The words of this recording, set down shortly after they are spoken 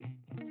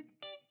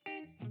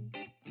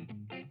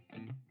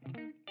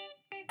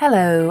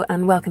Hello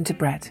and welcome to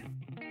Bread.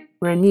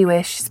 We're a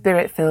newish,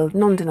 spirit-filled,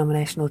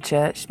 non-denominational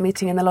church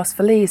meeting in the Los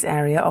Feliz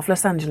area of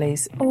Los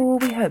Angeles, or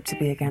we hope to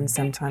be again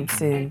sometime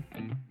soon.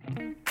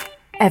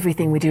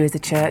 Everything we do as a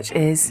church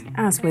is,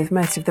 as with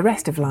most of the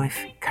rest of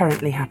life,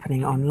 currently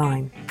happening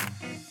online.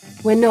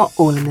 We're not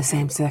all in the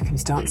same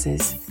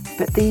circumstances,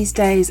 but these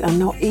days are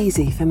not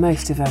easy for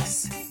most of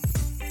us.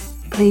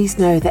 Please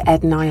know that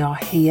Ed and I are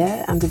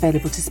here and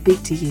available to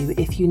speak to you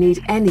if you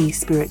need any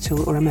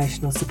spiritual or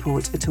emotional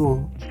support at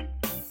all.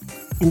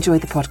 Enjoy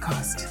the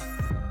podcast.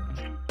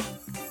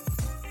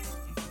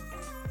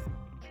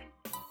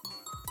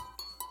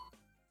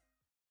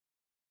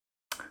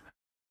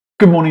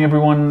 Good morning,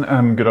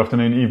 everyone. Good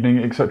afternoon, evening,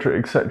 etc.,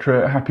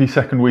 etc. Happy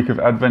second week of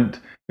Advent.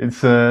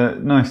 It's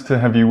nice to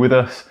have you with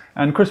us.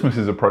 And Christmas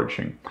is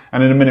approaching.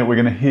 And in a minute, we're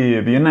going to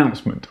hear the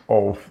announcement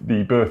of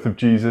the birth of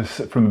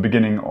Jesus from the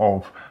beginning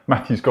of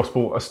Matthew's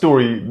Gospel, a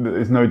story that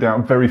is no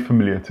doubt very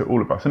familiar to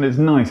all of us. And it's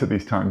nice at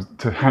these times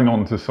to hang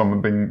on to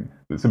something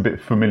that's a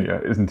bit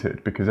familiar, isn't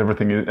it? Because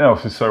everything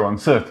else is so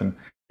uncertain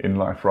in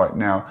life right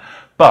now.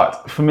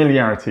 But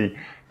familiarity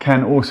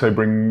can also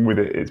bring with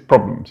it its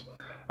problems.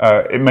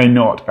 It may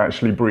not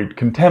actually breed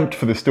contempt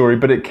for the story,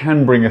 but it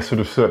can bring a sort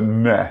of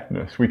certain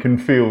mehness. We can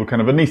feel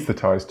kind of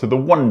anaesthetised to the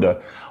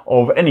wonder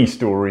of any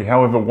story,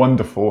 however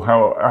wonderful,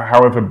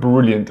 however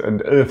brilliant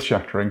and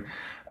earth-shattering,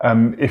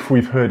 if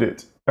we've heard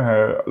it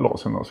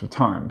lots and lots of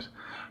times.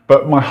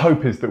 But my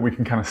hope is that we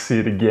can kind of see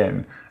it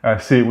again,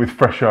 see it with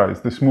fresh eyes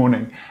this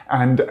morning,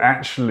 and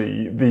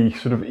actually the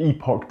sort of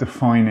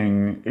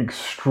epoch-defining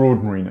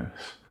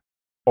extraordinariness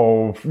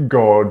of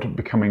God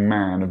becoming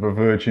man, of a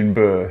virgin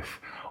birth,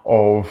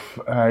 of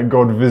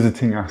God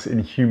visiting us in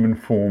human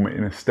form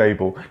in a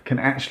stable can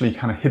actually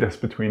kind of hit us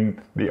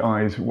between the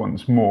eyes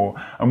once more,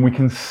 and we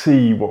can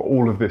see what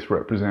all of this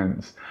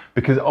represents.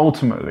 Because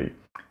ultimately,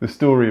 the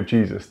story of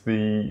Jesus,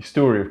 the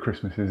story of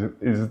Christmas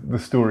is the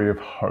story of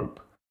hope.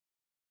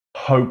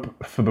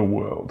 Hope for the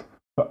world,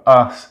 for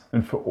us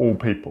and for all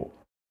people.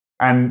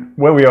 And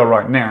where we are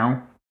right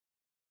now,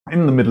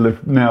 in the middle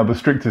of now the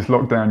strictest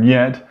lockdown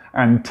yet,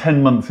 and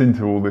 10 months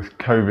into all this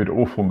COVID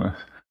awfulness,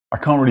 I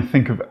can't really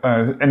think of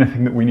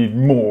anything that we need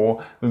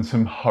more than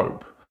some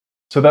hope.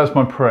 So that's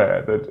my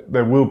prayer, that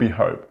there will be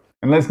hope.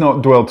 And let's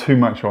not dwell too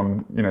much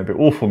on, the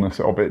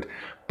awfulness of it,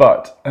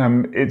 but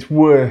it's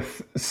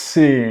worth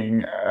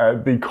seeing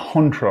the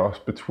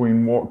contrast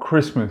between what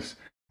Christmas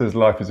says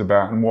life is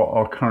about and what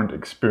our current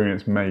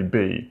experience may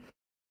be.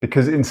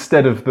 Because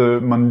instead of the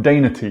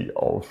mundanity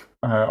of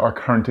our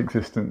current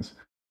existence,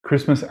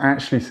 Christmas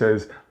actually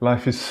says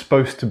life is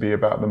supposed to be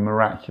about the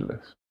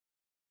miraculous.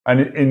 And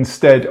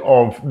instead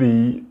of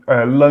the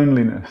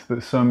loneliness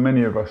that so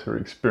many of us are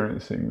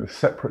experiencing,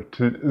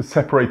 the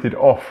separated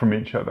off from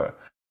each other,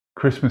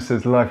 Christmas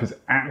says life is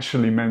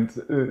actually meant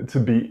to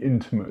be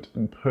intimate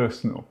and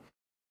personal.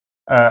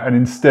 And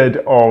instead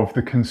of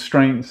the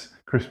constraints,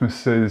 Christmas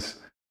says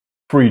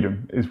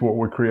freedom is what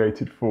we're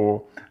created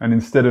for. And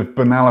instead of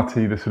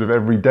banality, the sort of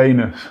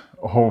everydayness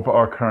of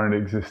our current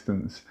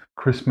existence,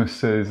 Christmas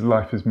says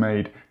life is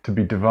made to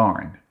be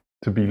divine,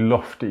 to be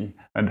lofty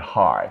and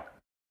high.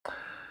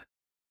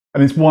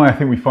 And it's why I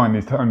think we find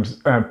these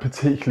times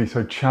particularly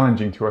so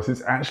challenging to us.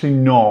 It's actually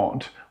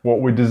not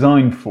what we're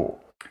designed for.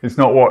 It's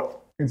not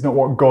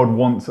what God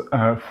wants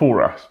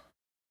for us.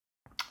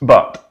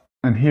 But,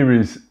 and here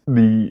is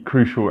the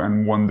crucial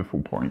and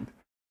wonderful point,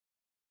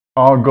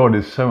 our God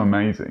is so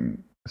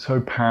amazing,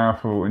 so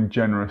powerful and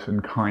generous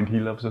and kind. He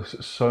loves us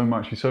so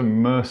much. He's so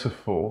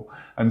merciful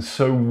and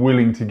so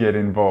willing to get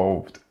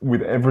involved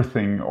with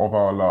everything of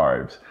our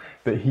lives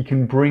that he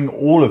can bring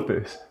all of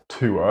this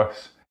to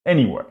us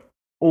anyway.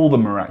 All the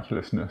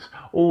miraculousness,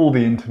 all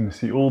the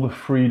intimacy, all the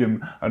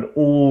freedom, and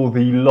all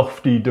the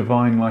lofty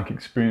divine-like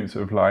experience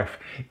of life,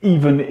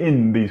 even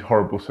in these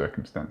horrible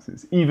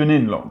circumstances, even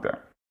in lockdown.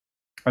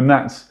 And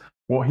that's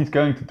what he's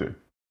going to do,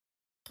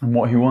 and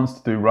what he wants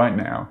to do right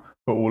now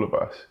for all of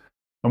us,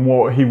 and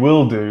what he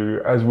will do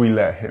as we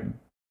let him,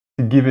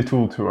 to give it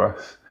all to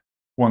us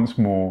once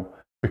more,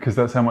 because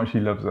that's how much he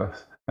loves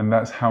us, and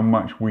that's how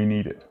much we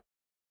need it.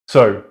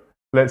 So,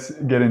 let's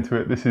get into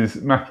it. This is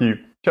Matthew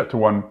chapter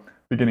 1,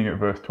 beginning at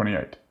verse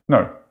 28.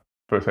 No,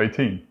 verse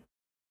 18.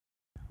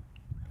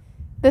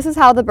 This is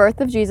how the birth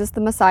of Jesus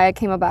the Messiah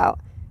came about.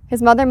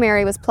 His mother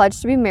Mary was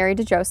pledged to be married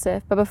to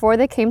Joseph, but before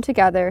they came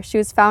together, she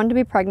was found to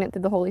be pregnant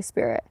through the Holy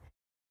Spirit.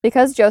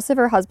 Because Joseph,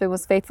 her husband,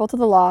 was faithful to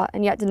the law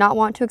and yet did not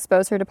want to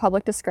expose her to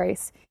public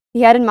disgrace,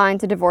 he had in mind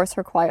to divorce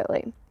her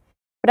quietly.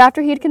 But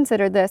after he had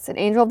considered this, an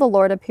angel of the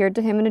Lord appeared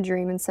to him in a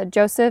dream and said,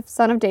 "Joseph,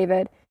 son of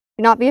David,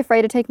 do not be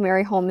afraid to take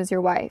Mary home as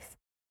your wife,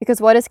 because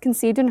what is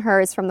conceived in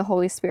her is from the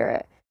Holy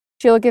Spirit.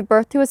 She will give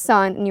birth to a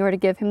son, and you are to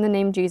give him the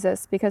name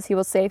Jesus, because he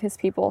will save his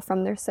people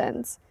from their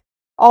sins."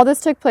 All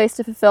this took place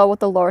to fulfill what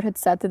the Lord had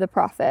said through the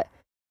prophet.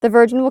 The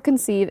virgin will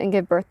conceive and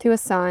give birth to a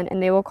son,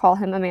 and they will call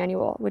him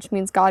Emmanuel, which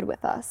means God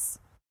with us.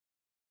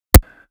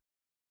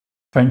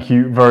 Thank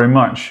you very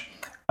much.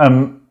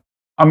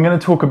 I'm going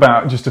to talk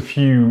about just a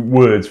few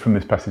words from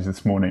this passage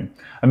this morning.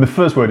 And the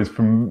first word is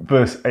from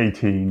verse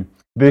 18,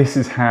 This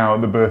is how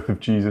the birth of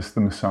Jesus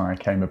the Messiah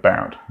came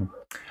about.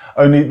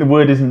 Only the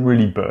word isn't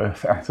really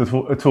birth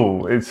at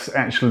all. It's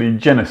actually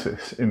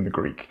Genesis in the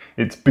Greek.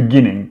 It's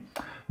beginning.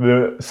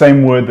 The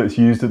same word that's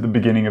used at the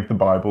beginning of the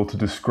Bible to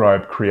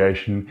describe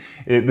creation.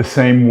 The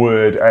same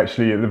word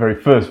actually at the very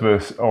first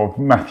verse of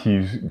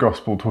Matthew's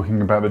Gospel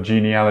talking about the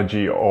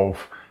genealogy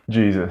of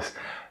Jesus.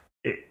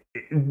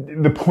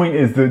 The point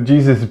is that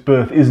Jesus'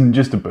 birth isn't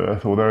just a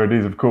birth, although it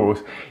is, of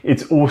course.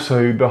 It's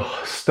also the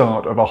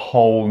start of a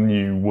whole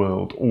new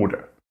world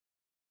order.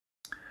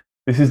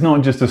 This is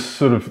not just a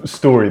sort of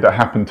story that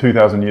happened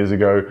 2,000 years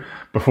ago.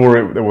 Before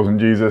it, there wasn't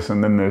Jesus,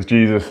 and then there's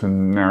Jesus,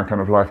 and now kind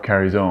of life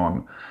carries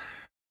on.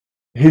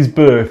 His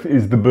birth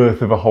is the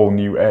birth of a whole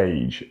new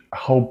age, a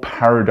whole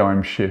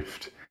paradigm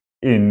shift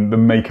in the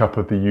makeup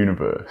of the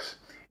universe.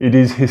 It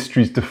is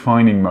history's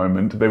defining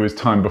moment. There was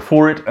time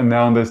before it, and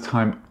now there's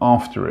time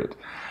after it.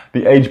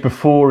 The age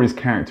before is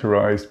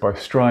characterized by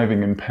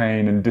striving and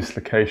pain and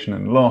dislocation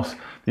and loss.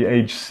 The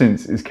age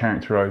since is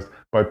characterized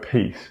by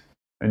peace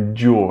and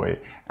joy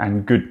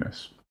and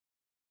goodness.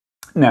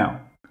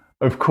 Now,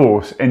 of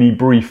course, any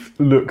brief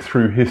look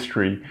through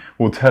history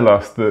will tell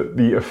us that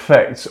the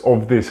effects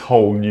of this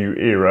whole new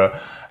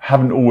era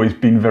haven't always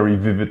been very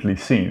vividly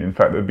seen. In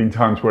fact, there have been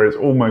times where it's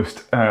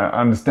almost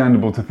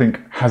understandable to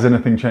think, has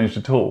anything changed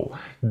at all?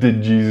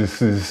 Did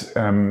Jesus'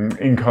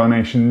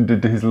 incarnation,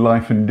 did his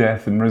life and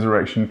death and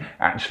resurrection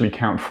actually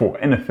count for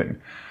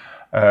anything?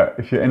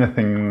 If you're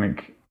anything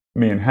like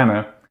me and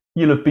Hannah,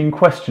 you'll have been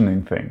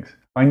questioning things.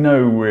 I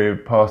know we're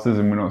pastors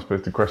and we're not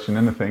supposed to question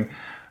anything,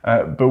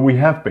 but we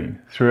have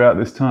been throughout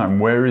this time.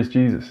 Where is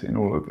Jesus in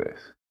all of this?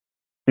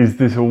 Is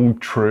this all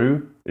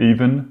true,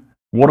 even?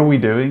 What are we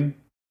doing?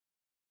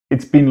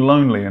 It's been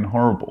lonely and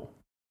horrible.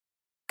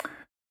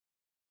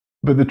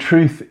 But the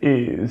truth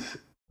is,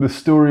 the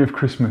story of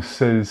Christmas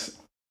says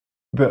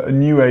that a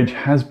new age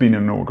has been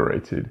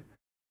inaugurated,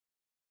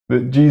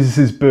 that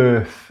Jesus'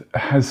 birth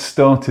has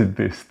started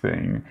this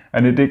thing,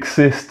 and it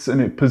exists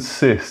and it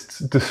persists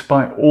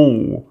despite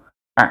all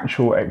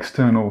actual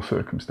external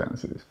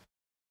circumstances.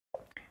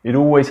 It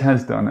always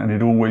has done and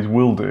it always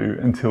will do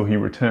until he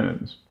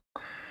returns.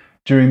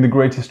 During the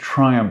greatest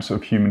triumphs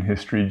of human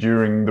history,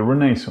 during the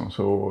Renaissance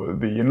or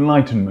the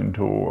Enlightenment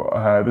or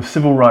the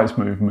Civil Rights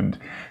Movement,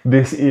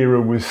 this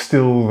era was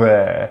still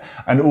there,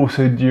 and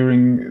also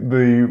during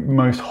the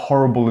most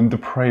horrible and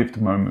depraved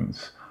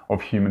moments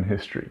of human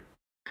history.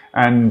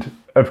 And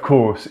of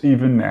course,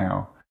 even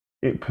now,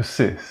 it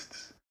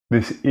persists,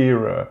 this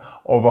era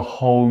of a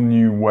whole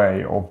new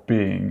way of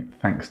being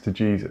thanks to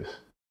Jesus.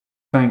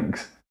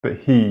 Thanks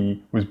that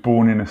he was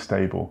born in a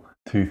stable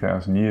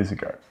 2,000 years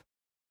ago.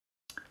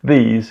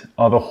 These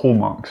are the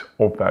hallmarks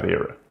of that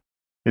era.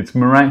 It's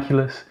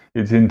miraculous,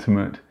 it's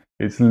intimate,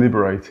 it's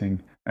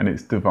liberating, and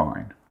it's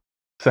divine.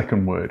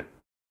 Second word,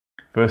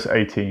 verse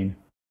 18,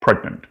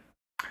 pregnant.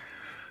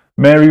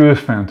 Mary was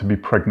found to be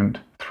pregnant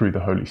through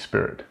the Holy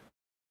Spirit.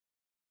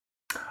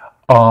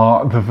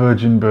 The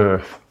virgin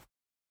birth.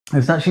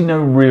 There's actually no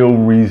real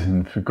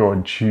reason for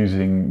God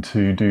choosing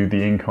to do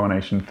the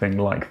incarnation thing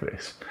like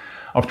this.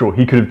 After all,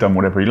 he could have done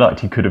whatever he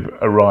liked. He could have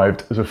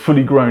arrived as a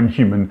fully grown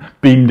human,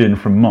 beamed in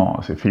from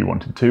Mars if he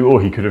wanted to,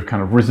 or he could have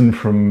kind of risen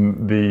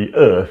from the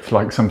earth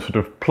like some sort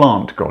of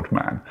plant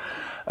god-man.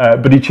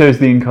 But he chose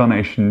the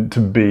incarnation to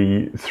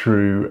be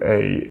through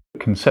a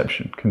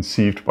conception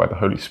conceived by the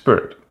Holy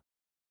Spirit,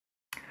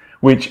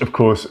 which, of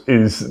course,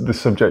 is the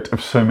subject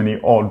of so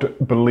many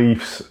odd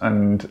beliefs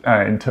and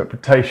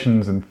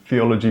interpretations and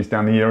theologies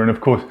down the year, and of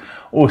course,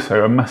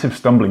 also a massive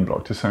stumbling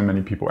block to so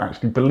many people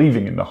actually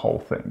believing in the whole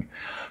thing.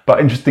 But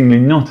interestingly,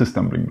 not a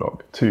stumbling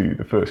block to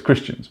the first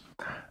Christians.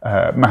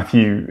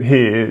 Matthew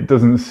here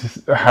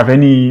doesn't have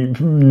any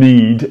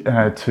need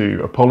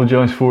to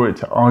apologise for it,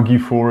 to argue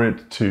for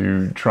it,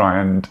 to try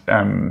and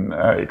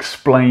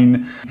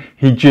explain.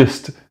 He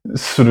just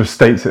sort of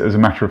states it as a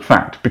matter of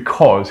fact,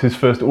 because his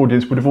first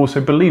audience would have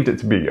also believed it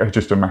to be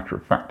just a matter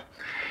of fact.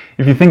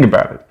 If you think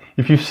about it,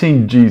 if you've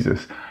seen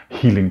Jesus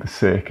healing the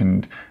sick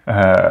and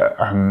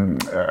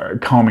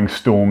calming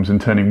storms and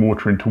turning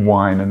water into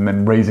wine and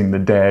then raising the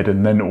dead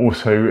and then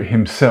also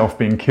himself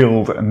being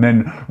killed and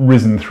then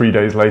risen 3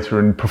 days later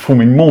and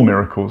performing more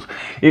miracles,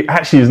 it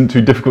actually isn't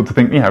too difficult to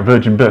think, yeah,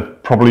 virgin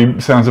birth probably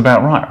sounds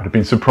about right. I'd have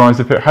been surprised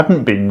if it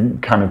hadn't been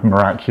kind of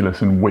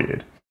miraculous and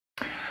weird.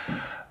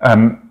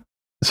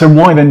 So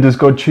why then does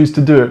God choose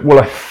to do it? Well,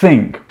 I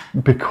think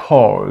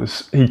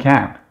because he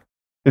can.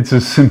 It's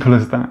as simple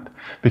as that.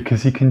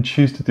 Because he can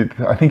choose to do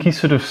that. I think he's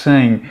sort of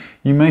saying,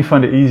 you may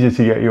find it easier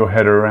to get your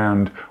head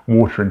around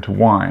water into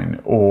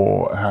wine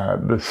or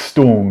the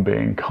storm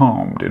being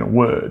calmed in a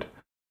word,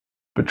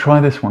 but try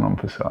this one on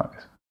for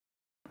size.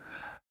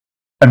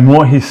 And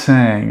what he's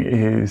saying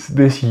is,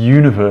 this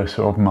universe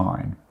of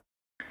mine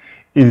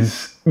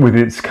is, with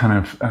its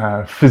kind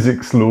of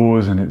physics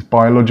laws and its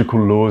biological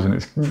laws and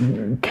its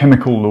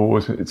chemical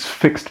laws, its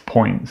fixed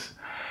points,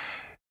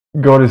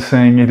 God is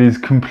saying it is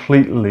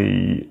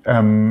completely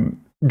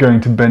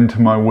going to bend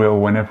to my will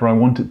whenever I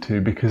want it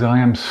to, because I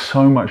am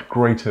so much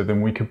greater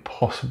than we could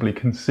possibly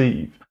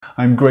conceive.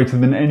 I'm greater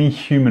than any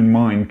human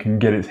mind can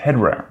get its head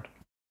round.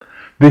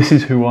 This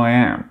is who I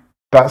am.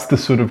 That's the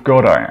sort of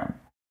God I am.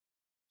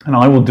 And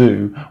I will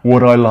do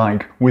what I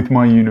like with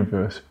my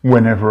universe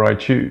whenever I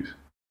choose.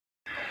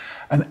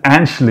 And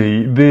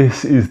actually,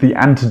 this is the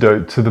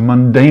antidote to the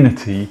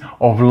mundanity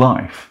of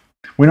life.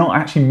 We're not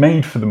actually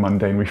made for the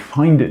mundane. We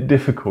find it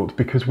difficult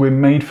because we're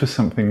made for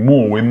something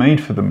more. We're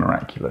made for the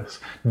miraculous.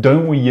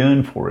 Don't we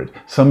yearn for it?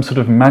 Some sort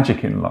of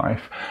magic in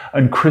life.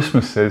 And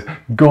Christmas says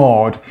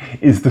God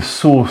is the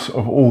source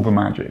of all the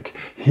magic.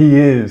 He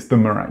is the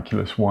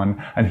miraculous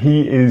one, and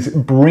He is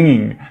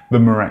bringing the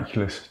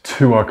miraculous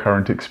to our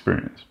current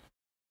experience.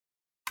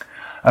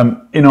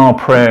 In our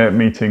prayer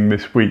meeting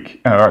this week,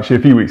 actually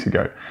a few weeks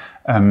ago,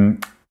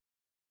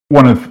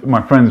 one of my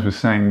friends was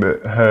saying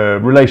that her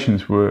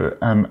relations were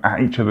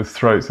at each other's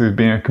throats. There was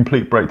been a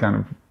complete breakdown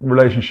of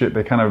relationship.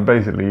 They kind of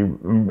basically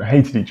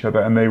hated each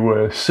other, and they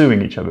were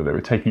suing each other. They were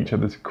taking each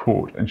other to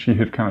court, and she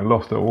had kind of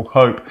lost all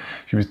hope.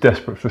 She was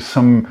desperate for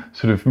some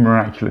sort of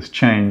miraculous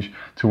change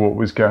to what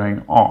was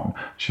going on.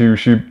 She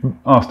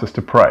asked us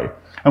to pray.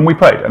 And we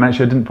prayed, and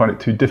actually I didn't find it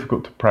too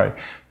difficult to pray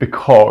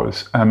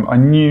because I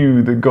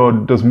knew that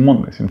God doesn't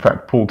want this. In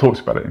fact, Paul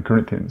talks about it in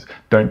Corinthians,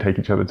 don't take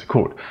each other to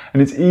court.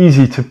 And it's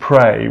easy to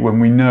pray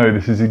when we know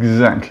this is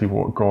exactly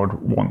what God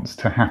wants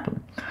to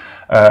happen.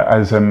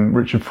 As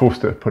Richard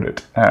Forster put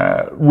it,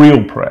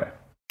 real prayer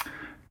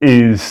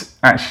is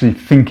actually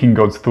thinking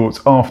God's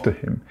thoughts after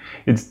Him.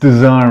 It's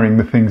desiring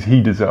the things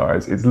He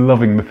desires. It's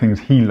loving the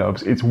things He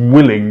loves. It's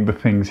willing the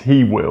things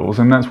He wills.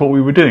 And that's what we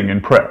were doing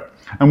in prayer.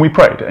 And we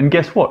prayed. And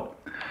guess what?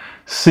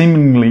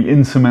 Seemingly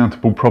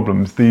insurmountable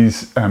problems,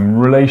 these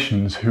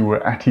relations who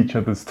were at each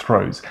other's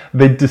throats,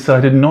 they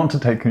decided not to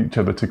take each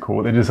other to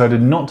court, they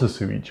decided not to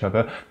sue each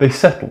other, they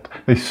settled,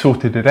 they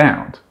sorted it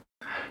out.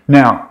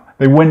 Now,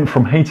 they went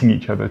from hating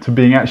each other to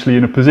being actually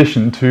in a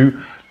position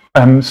to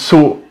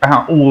sort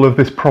out all of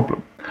this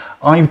problem.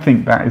 I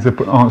think that is an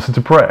answer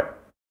to prayer.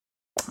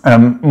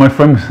 My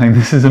friend was saying,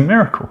 this is a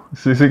miracle,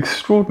 this is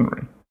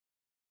extraordinary.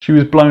 She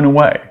was blown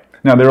away.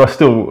 Now, there are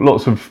still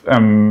lots of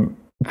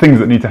things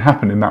that need to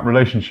happen in that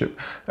relationship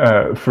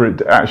for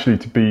it actually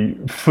to be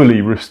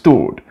fully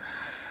restored.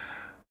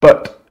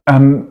 But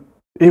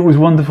it was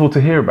wonderful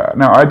to hear about.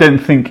 Now, I don't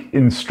think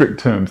in strict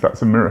terms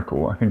that's a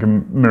miracle. I think a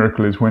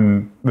miracle is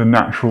when the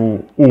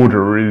natural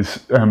order is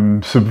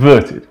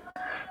subverted.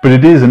 But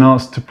it is an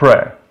answer to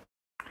prayer.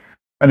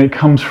 And it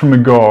comes from a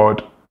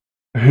God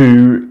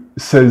who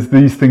says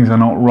these things are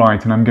not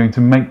right and I'm going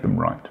to make them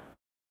right.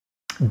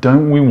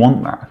 Don't we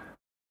want that?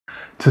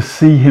 To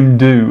see Him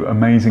do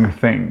amazing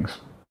things.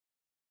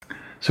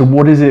 So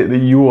what is it that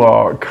you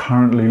are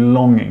currently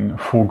longing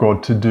for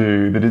God to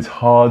do that it's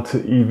hard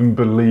to even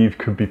believe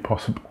could be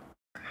possible?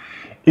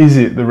 Is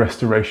it the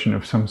restoration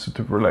of some sort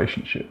of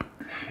relationship?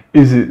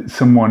 Is it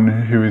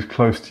someone who is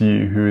close to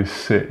you who is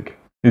sick?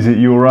 Is it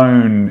your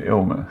own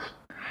illness?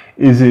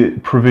 Is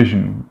it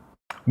provision?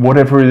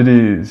 Whatever it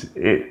is,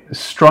 it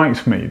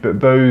strikes me that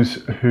those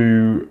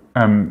who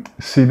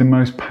see the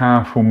most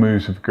powerful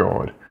moves of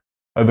God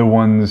are the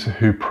ones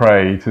who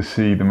pray to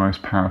see the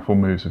most powerful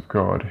moves of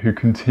God, who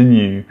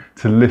continue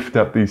to lift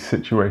up these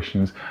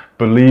situations,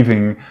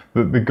 believing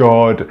that the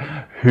God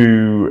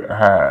who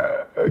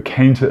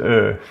came to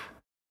earth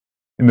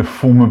in the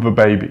form of a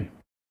baby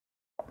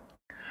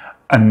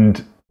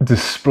and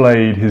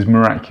displayed His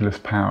miraculous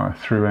power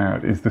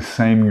throughout is the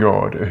same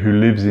God who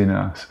lives in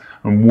us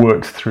and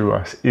works through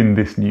us in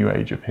this new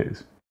age of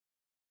His.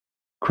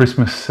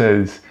 Christmas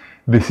says,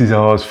 this is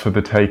ours for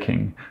the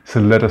taking, so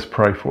let us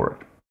pray for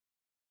it.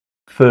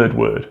 Third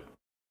word,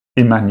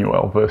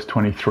 Emmanuel, verse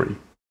 23,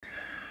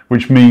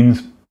 which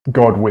means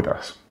God with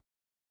us.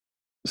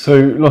 So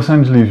Los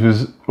Angeles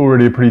was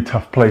already a pretty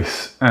tough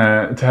place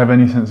to have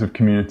any sense of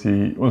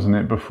community, wasn't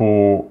it,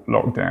 before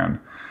lockdown?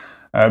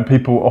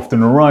 People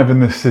often arrive in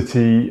the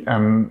city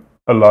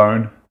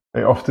alone.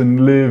 They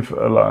often live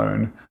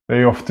alone.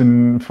 They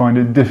often find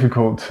it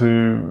difficult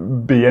to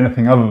be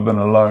anything other than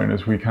alone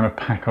as we kind of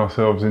pack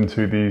ourselves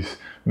into these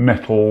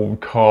metal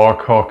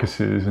car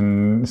carcasses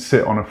and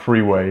sit on a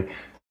freeway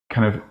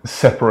kind of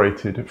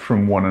separated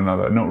from one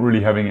another, not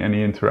really having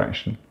any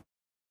interaction.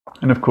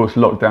 And of course,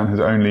 lockdown has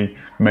only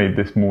made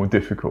this more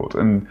difficult.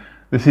 And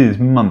this is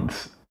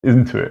months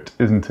into it,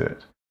 isn't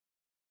it?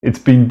 It's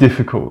been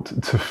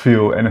difficult to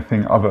feel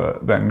anything other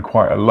than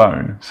quite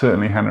alone.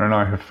 Certainly Hannah and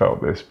I have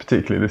felt this,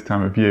 particularly this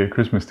time of year,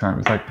 Christmas time.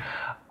 It's like,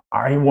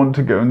 I want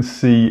to go and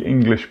see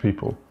English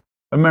people.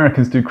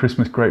 Americans do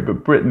Christmas great,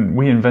 but Britain,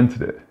 we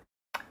invented it.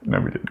 No,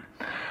 we didn't.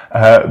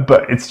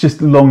 But it's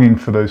just longing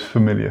for those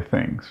familiar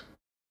things.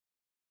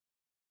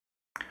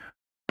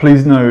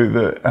 Please know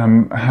that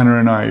Hannah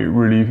and I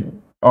really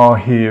are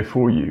here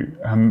for you.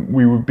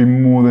 We would be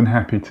more than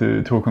happy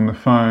to talk on the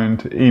phone,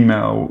 to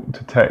email,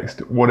 to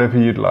text, whatever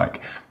you'd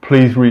like.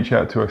 Please reach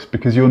out to us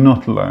because you're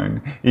not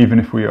alone, even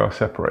if we are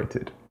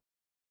separated.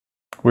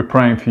 We're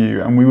praying for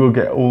you, and we will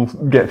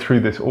get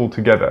through this all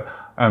together,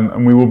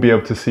 and we will be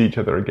able to see each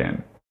other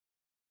again.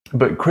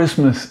 But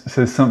Christmas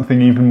says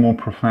something even more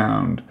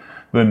profound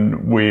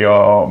than we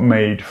are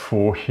made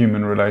for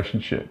human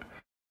relationship.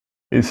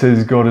 It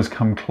says God has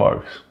come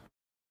close.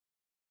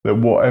 That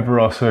whatever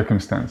our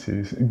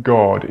circumstances,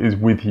 God is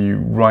with you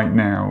right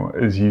now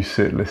as you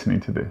sit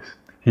listening to this.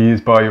 He is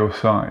by your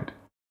side.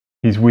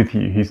 He's with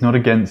you. He's not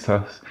against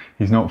us.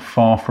 He's not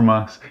far from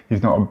us.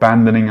 He's not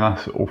abandoning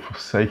us or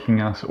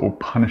forsaking us or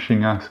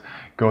punishing us.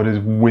 God is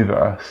with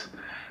us,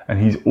 and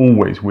He's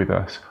always with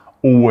us,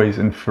 always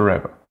and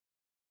forever.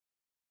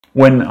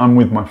 When I'm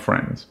with my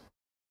friends,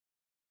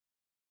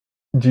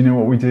 do you know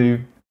what we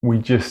do?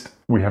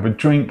 We have a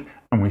drink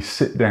and we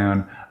sit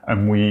down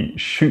and we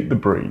shoot the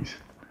breeze.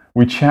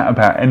 We chat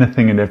about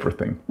anything and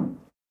everything.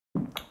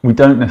 We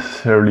don't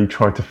necessarily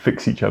try to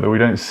fix each other. We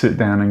don't sit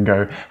down and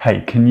go,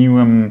 hey, can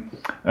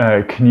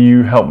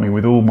you help me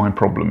with all my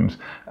problems?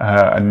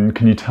 And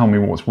can you tell me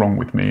what's wrong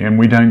with me? And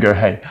we don't go,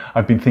 hey,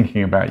 I've been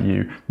thinking about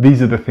you.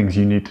 These are the things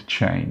you need to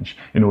change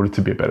in order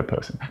to be a better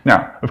person.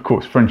 Now, of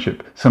course,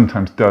 friendship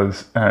sometimes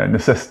does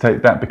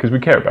necessitate that because we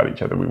care about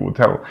each other. We will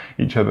tell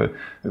each other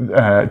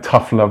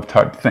tough love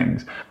type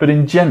things. But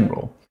in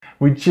general,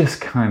 we just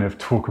kind of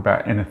talk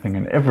about anything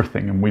and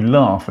everything, and we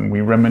laugh and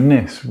we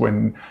reminisce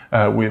when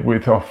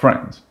with our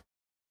friends.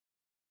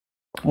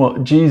 Well,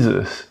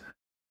 Jesus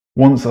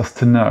wants us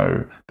to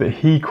know that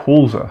He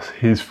calls us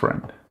His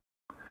friend.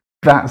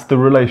 That's the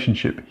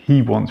relationship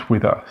He wants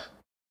with us.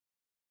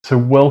 So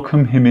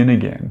welcome Him in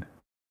again.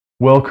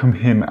 Welcome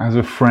Him as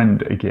a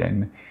friend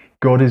again.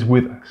 God is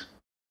with us.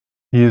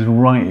 He is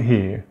right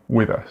here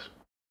with us.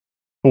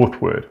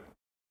 Fourth word,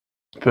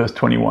 verse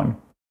 21,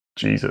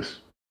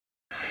 Jesus.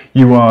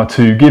 You are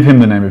to give Him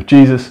the name of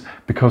Jesus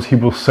because He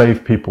will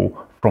save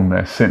people from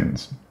their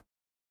sins.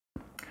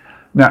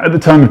 Now, at the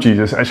time of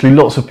Jesus, actually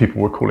lots of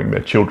people were calling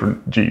their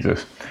children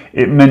Jesus.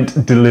 It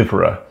meant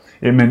deliverer.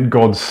 It meant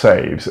God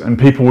saves. And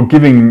people were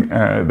giving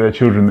their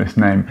children this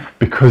name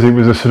because it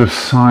was a sort of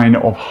sign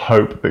of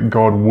hope that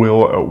God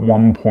will at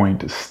one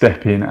point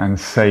step in and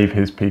save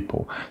His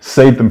people.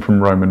 Save them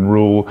from Roman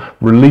rule,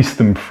 release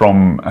them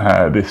from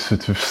this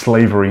sort of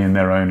slavery in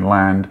their own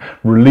land,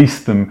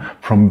 release them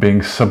from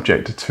being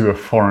subject to a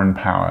foreign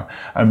power,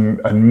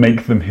 and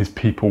make them His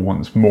people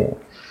once more.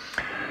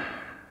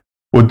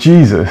 Well,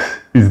 Jesus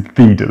is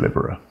the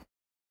deliverer,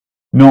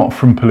 not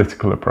from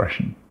political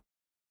oppression,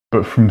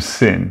 but from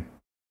sin,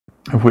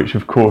 of which,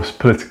 of course,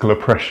 political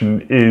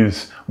oppression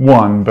is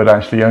one, but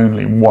actually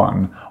only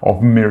one,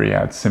 of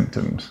myriad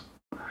symptoms.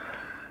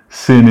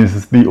 Sin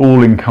is the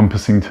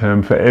all-encompassing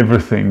term for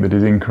everything that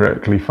is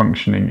incorrectly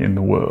functioning in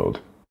the world.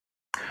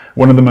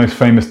 One of the most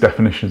famous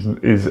definitions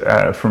is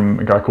from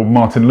a guy called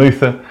Martin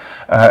Luther.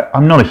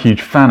 I'm not a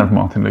huge fan of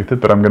Martin Luther,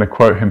 but I'm going to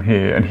quote him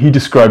here, and he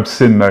describes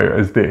sin, though,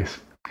 as this: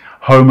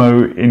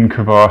 homo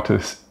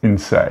incurvatus in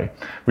se,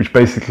 which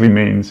basically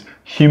means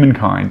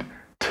humankind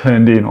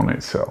turned in on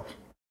itself.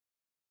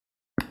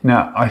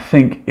 Now, I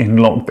think in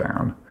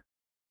lockdown,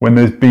 when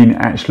there's been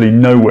actually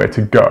nowhere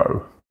to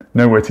go,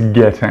 nowhere to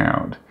get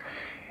out,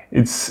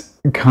 it's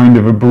kind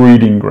of a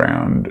breeding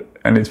ground,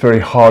 and it's very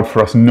hard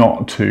for us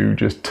not to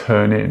just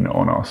turn in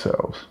on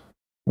ourselves.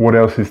 What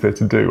else is there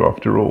to do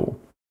after all?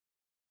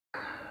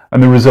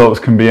 And the results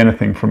can be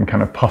anything from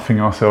kind of puffing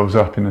ourselves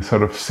up in a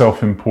sort of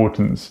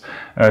self-importance,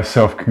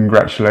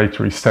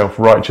 self-congratulatory,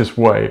 self-righteous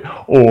way,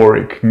 or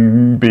it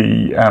can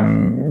be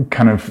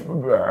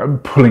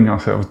pulling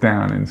ourselves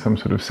down in some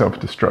sort of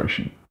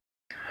self-destruction.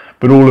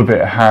 But all of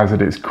it has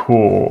at its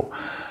core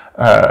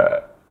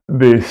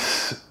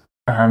this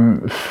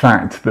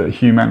fact that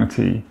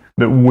humanity,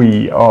 that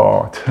we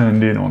are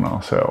turned in on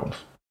ourselves.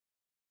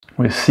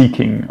 We're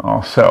seeking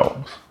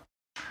ourselves.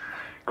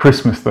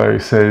 Christmas, though,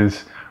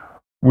 says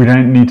we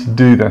don't need to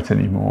do that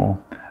anymore,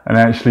 and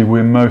actually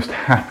we're most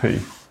happy,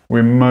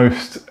 we're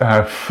most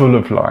full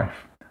of life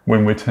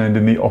when we're turned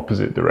in the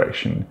opposite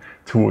direction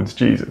towards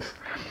Jesus.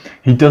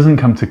 He doesn't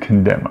come to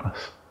condemn us.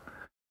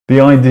 The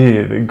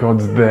idea that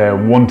God's there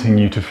wanting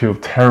you to feel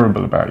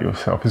terrible about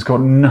yourself has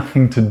got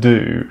nothing to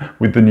do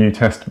with the New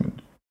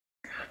Testament.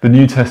 The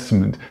New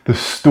Testament, the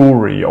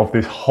story of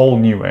this whole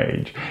new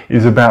age,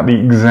 is about the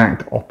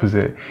exact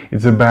opposite.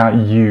 It's about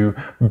you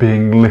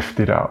being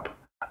lifted up,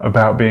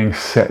 about being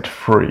set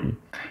free.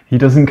 He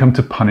doesn't come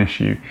to punish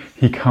you.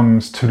 He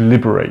comes to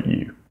liberate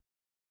you.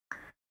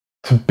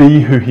 To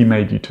be who He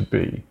made you to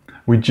be.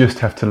 We just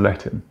have to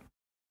let Him.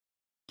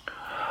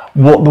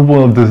 What the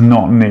world does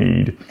not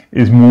need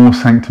is more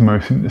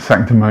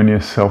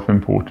sanctimonious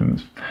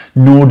self-importance,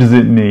 nor does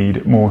it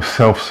need more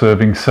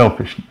self-serving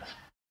selfishness.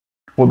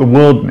 What the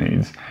world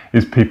needs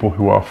is people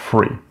who are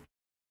free.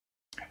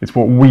 It's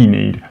what we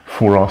need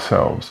for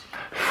ourselves.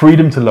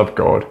 Freedom to love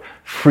God,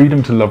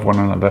 freedom to love one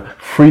another,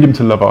 freedom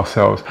to love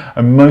ourselves,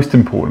 and most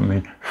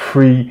importantly,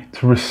 free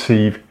to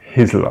receive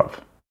His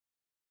love.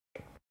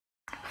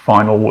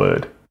 Final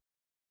word.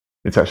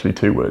 It's actually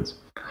two words.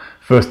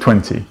 Verse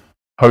 20,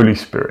 Holy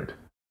Spirit.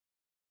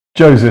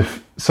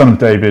 Joseph, son of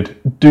David,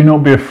 do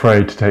not be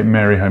afraid to take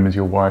Mary home as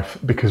your wife,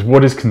 because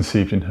what is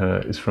conceived in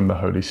her is from the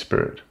Holy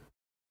Spirit.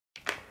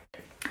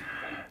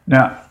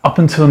 Now, up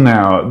until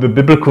now, the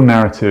biblical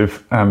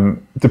narrative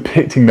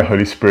depicting the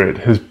Holy Spirit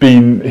has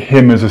been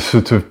him as a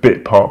sort of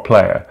bit part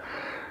player.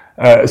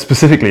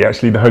 Specifically,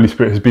 actually, the Holy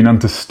Spirit has been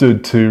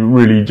understood to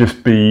really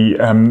just be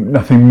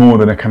nothing more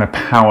than a kind of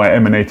power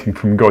emanating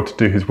from God to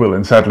do his will.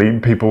 And sadly,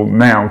 people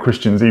now,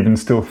 Christians, even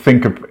still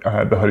think of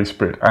the Holy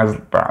Spirit as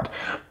that.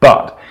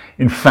 But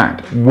in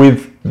fact,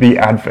 with the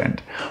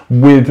Advent,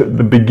 with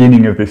the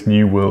beginning of this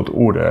new world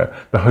order,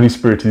 the Holy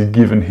Spirit is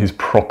given his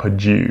proper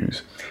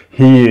dues.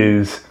 He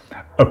is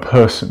a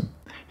person.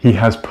 He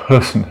has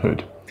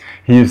personhood.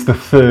 He is the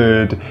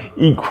third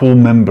equal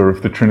member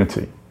of the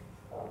Trinity.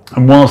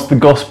 And whilst the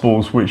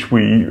Gospels, which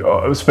we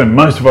spend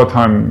most of our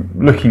time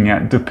looking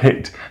at,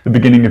 depict the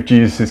beginning of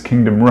Jesus'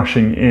 kingdom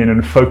rushing in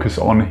and focus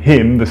on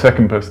him, the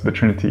second person of the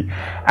Trinity,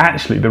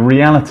 actually the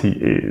reality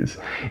is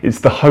it's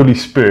the Holy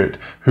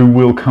Spirit who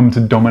will come to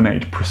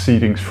dominate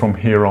proceedings from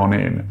here on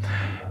in.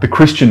 The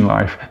Christian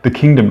life, the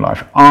kingdom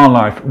life, our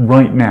life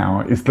right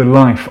now is the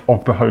life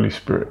of the Holy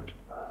Spirit.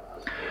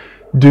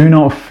 Do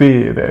not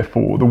fear,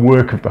 therefore, the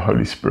work of the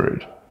Holy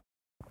Spirit.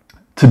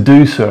 To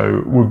do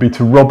so would be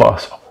to rob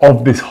us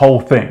of this whole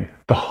thing,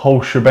 the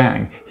whole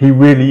shebang. He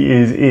really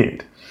is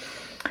it.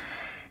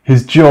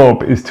 His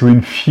job is to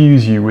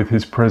infuse you with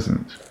his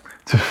presence,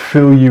 to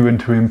fill you and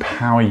to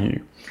empower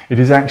you. It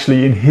is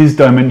actually in his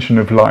dimension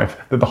of life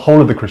that the whole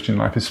of the Christian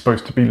life is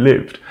supposed to be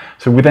lived.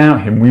 So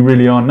without him, we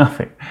really are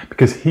nothing,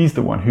 because he's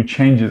the one who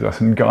changes us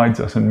and guides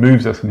us and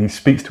moves us, and he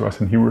speaks to us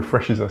and he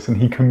refreshes us and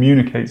he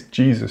communicates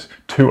Jesus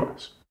to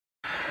us.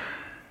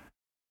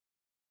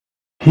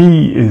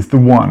 He is the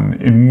one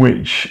in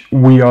which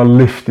we are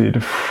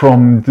lifted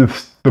from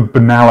the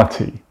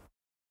banality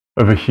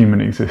of a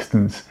human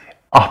existence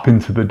up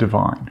into the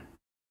divine.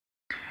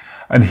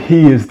 And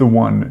he is the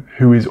one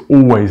who is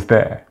always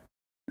there.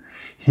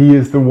 He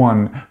is the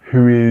one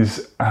who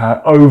is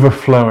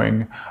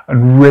overflowing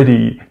and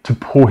ready to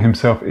pour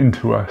himself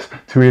into us,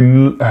 to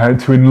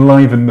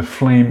enliven the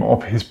flame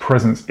of his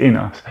presence in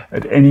us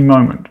at any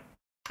moment.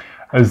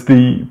 As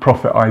the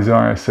prophet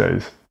Isaiah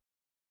says,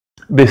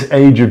 this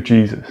age of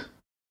Jesus,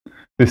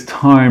 this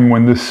time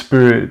when the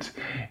Spirit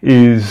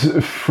is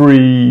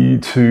free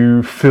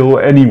to fill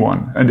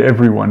anyone and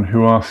everyone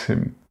who asks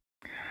him.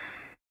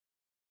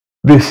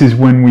 This is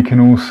when we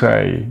can all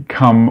say,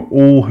 come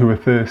all who are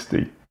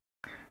thirsty,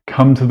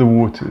 come to the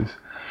waters.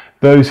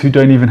 Those who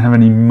don't even have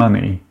any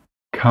money,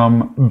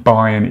 come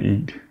buy and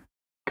eat.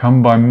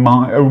 Come buy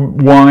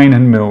wine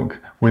and milk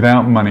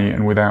without money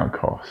and without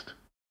cost.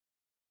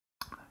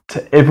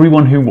 To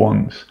everyone who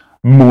wants,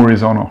 more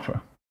is on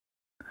offer.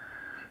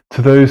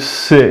 To those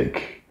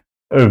sick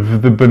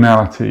of the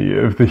banality,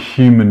 of the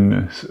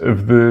humanness,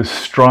 of the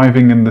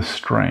striving and the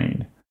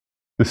strain,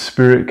 the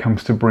Spirit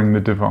comes to bring the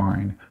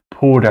divine,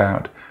 poured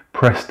out,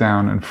 pressed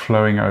down and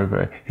flowing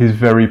over, his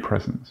very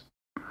presence.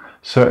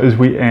 So as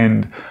we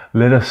end,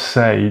 let us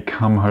say,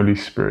 come Holy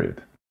Spirit.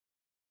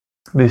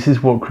 This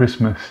is what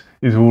Christmas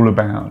is all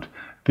about.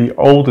 The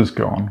old has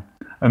gone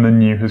and the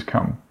new has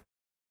come.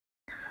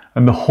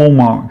 And the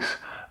hallmarks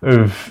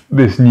of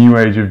this new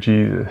age of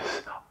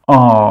Jesus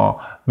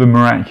are the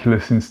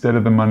miraculous instead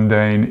of the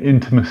mundane,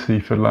 intimacy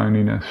for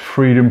loneliness,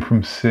 freedom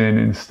from sin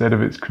instead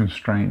of its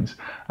constraints,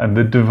 and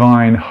the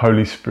divine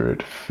Holy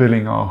Spirit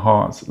filling our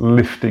hearts,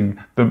 lifting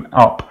them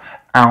up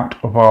out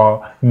of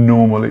our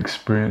normal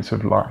experience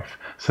of life.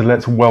 So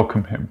let's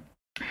welcome him.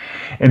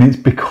 And it's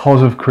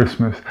because of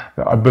Christmas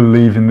that I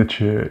believe in the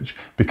church,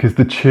 because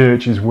the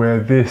church is where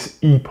this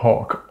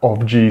epoch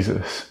of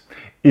Jesus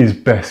is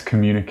best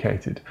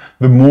communicated.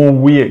 The more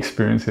we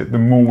experience it, the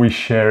more we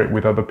share it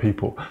with other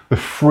people. The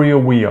freer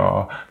we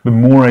are, the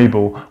more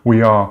able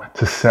we are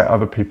to set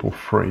other people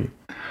free.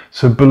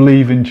 So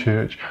believe in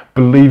church,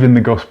 believe in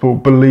the gospel,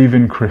 believe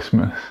in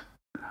Christmas,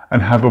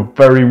 and have a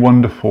very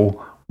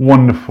wonderful,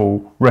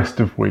 wonderful rest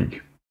of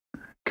week.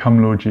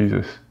 Come, Lord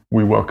Jesus,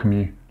 we welcome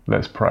you.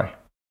 Let's pray.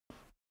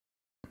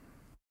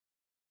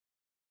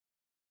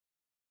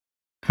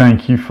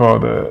 Thank you,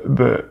 Father,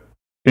 that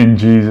in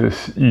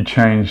Jesus, you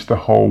changed the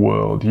whole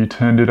world. You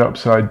turned it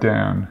upside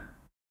down.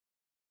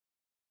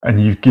 And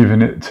you've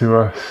given it to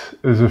us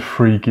as a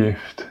free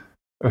gift,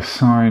 a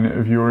sign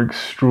of your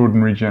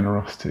extraordinary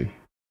generosity.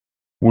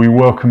 We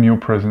welcome your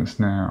presence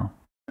now.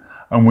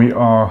 And we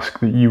ask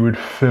that you would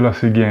fill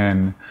us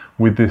again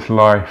with this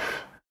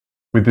life,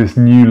 with this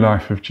new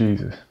life of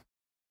Jesus.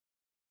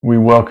 We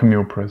welcome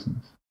your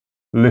presence.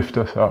 Lift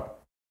us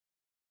up.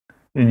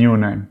 In your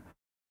name,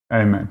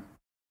 amen.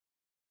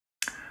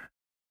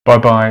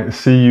 Bye-bye.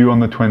 See you on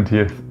the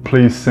 20th.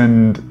 Please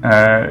send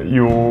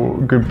your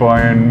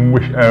goodbye and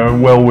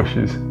well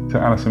wishes to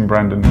Alice and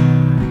Brandon.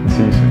 And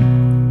see you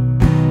soon.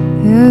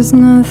 There's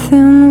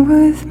nothing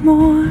worth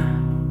more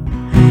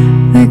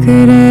that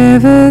could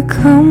ever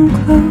come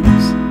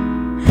close.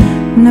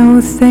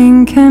 No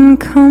thing can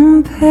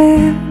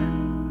compare.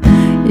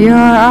 You're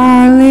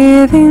our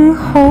living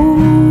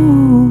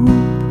hope.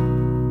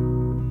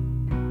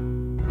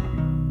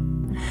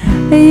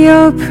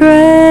 Your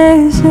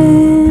presence,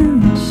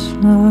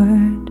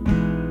 Lord,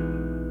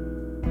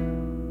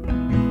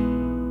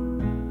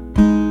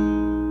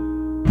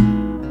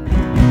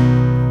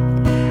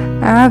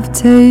 I've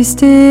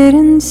tasted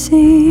and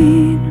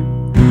seen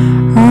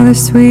all the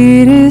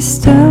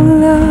sweetest of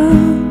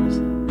loves,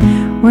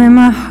 where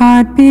my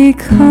heart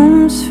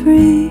becomes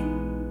free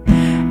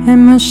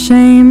and my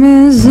shame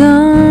is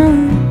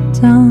undone.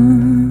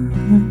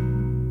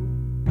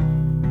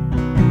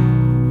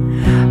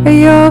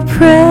 Your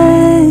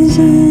presence,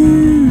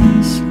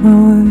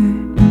 Lord,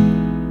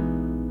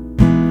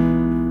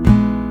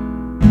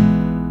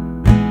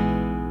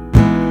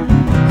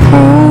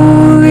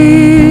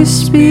 Holy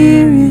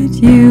Spirit,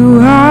 you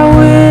are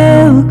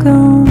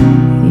welcome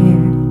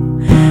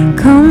here.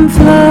 Come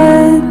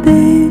flood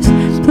this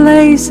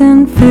place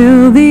and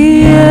fill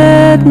the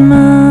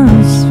atmosphere.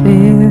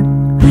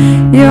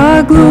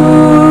 Your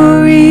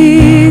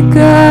glory,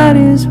 God,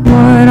 is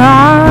what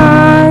our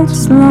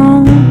hearts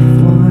long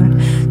for,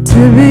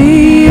 to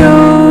be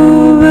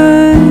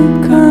overcome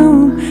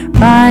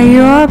by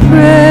your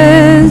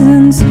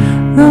presence,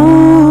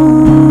 Lord.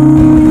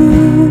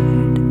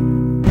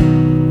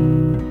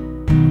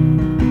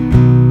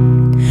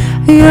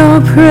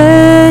 Your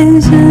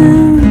presence,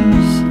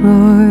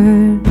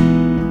 Lord.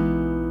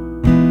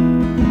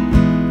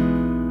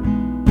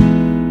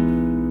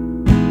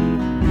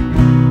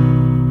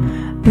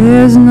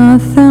 There's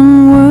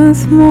nothing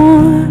worth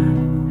more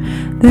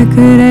that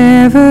could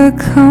ever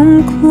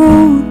come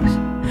close.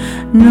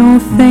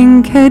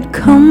 Nothing could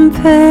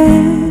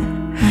compare.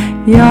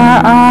 You're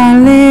our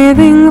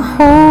living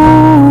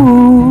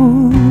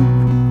hope.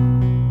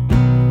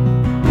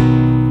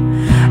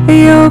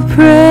 Your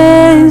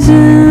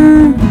presence,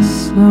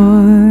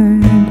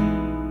 Lord.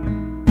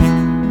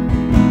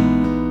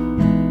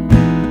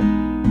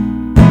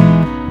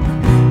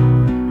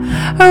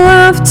 Oh,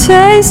 I've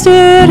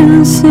tasted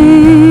and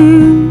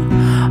seen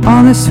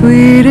all the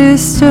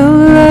sweetest of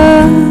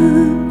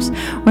loves,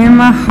 where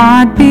my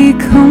heart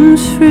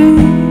becomes free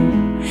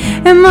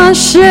and my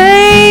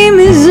shame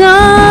is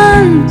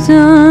undone.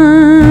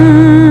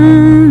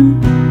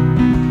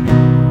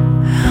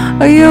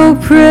 Oh, your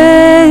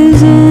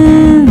presence,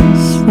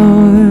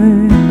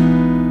 Lord.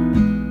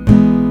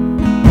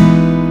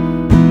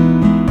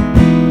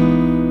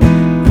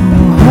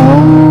 Oh,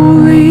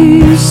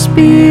 Holy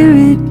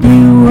Spirit,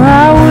 you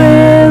are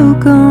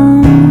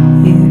welcome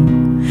here.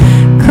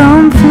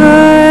 Come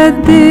flood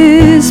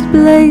this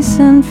place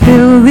and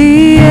fill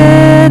the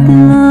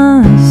atmosphere.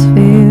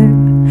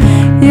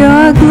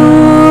 Your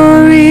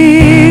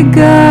glory,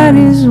 God,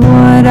 is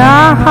what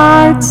our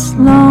hearts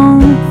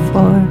long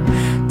for,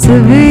 to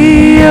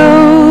be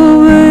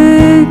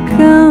overcome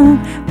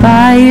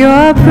by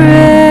your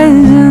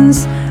presence,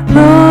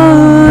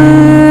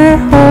 Lord.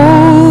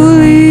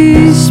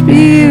 Holy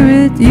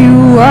Spirit,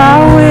 you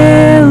are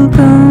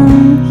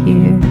welcome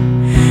here.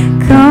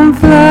 Come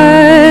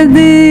flood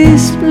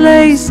this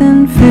place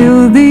and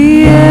fill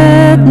the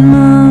atmosphere.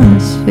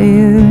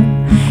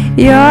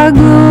 Your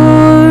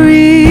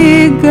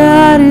glory,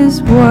 God,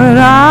 is what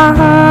our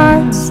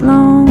hearts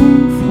long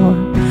for,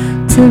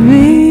 to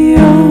be